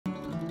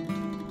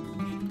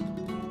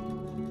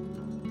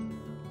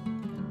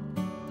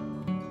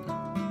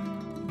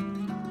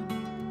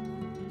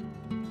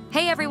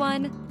Hey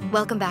everyone!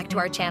 Welcome back to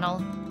our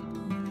channel.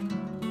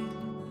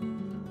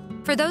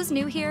 For those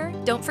new here,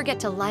 don't forget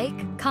to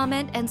like,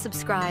 comment, and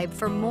subscribe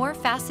for more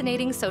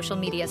fascinating social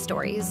media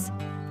stories.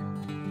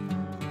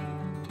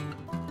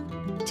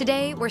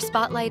 Today, we're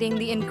spotlighting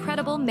the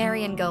incredible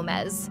Marian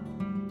Gomez,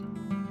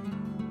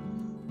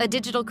 a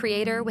digital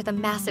creator with a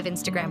massive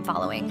Instagram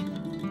following.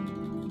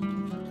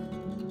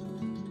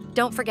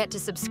 Don't forget to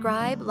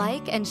subscribe,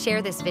 like, and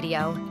share this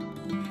video.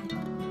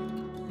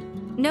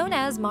 Known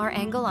as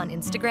Marian on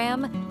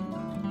Instagram,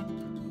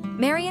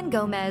 Marian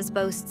Gomez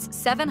boasts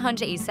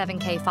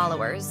 787K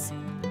followers.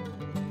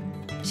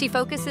 She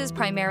focuses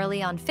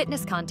primarily on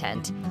fitness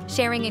content,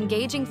 sharing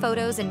engaging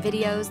photos and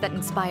videos that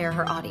inspire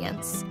her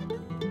audience.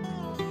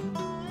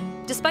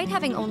 Despite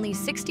having only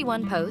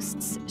 61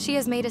 posts, she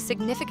has made a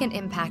significant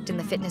impact in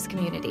the fitness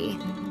community.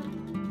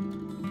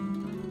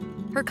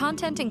 Her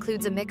content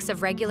includes a mix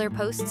of regular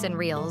posts and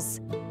reels,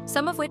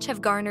 some of which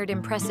have garnered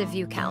impressive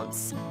view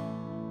counts,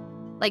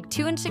 like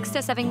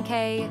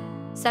 267K,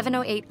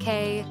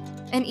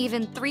 708K, and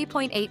even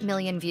 3.8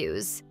 million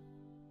views.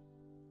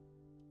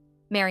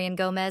 Marian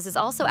Gomez is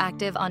also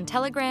active on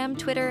Telegram,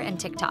 Twitter, and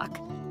TikTok.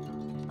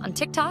 On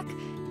TikTok,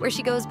 where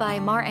she goes by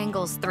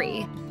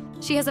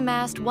Marangles3, she has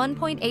amassed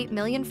 1.8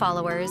 million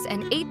followers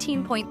and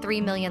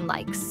 18.3 million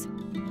likes.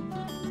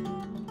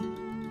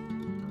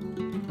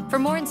 For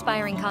more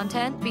inspiring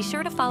content, be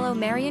sure to follow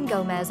Marian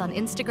Gomez on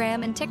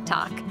Instagram and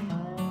TikTok.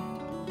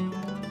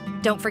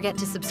 Don't forget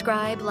to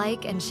subscribe,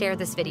 like, and share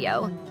this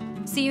video.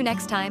 See you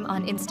next time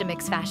on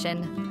Instamix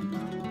Fashion.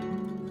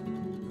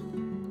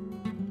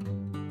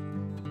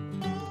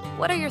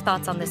 What are your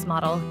thoughts on this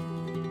model?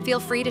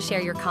 Feel free to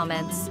share your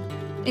comments.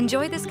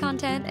 Enjoy this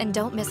content and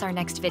don't miss our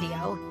next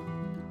video.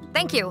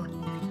 Thank you!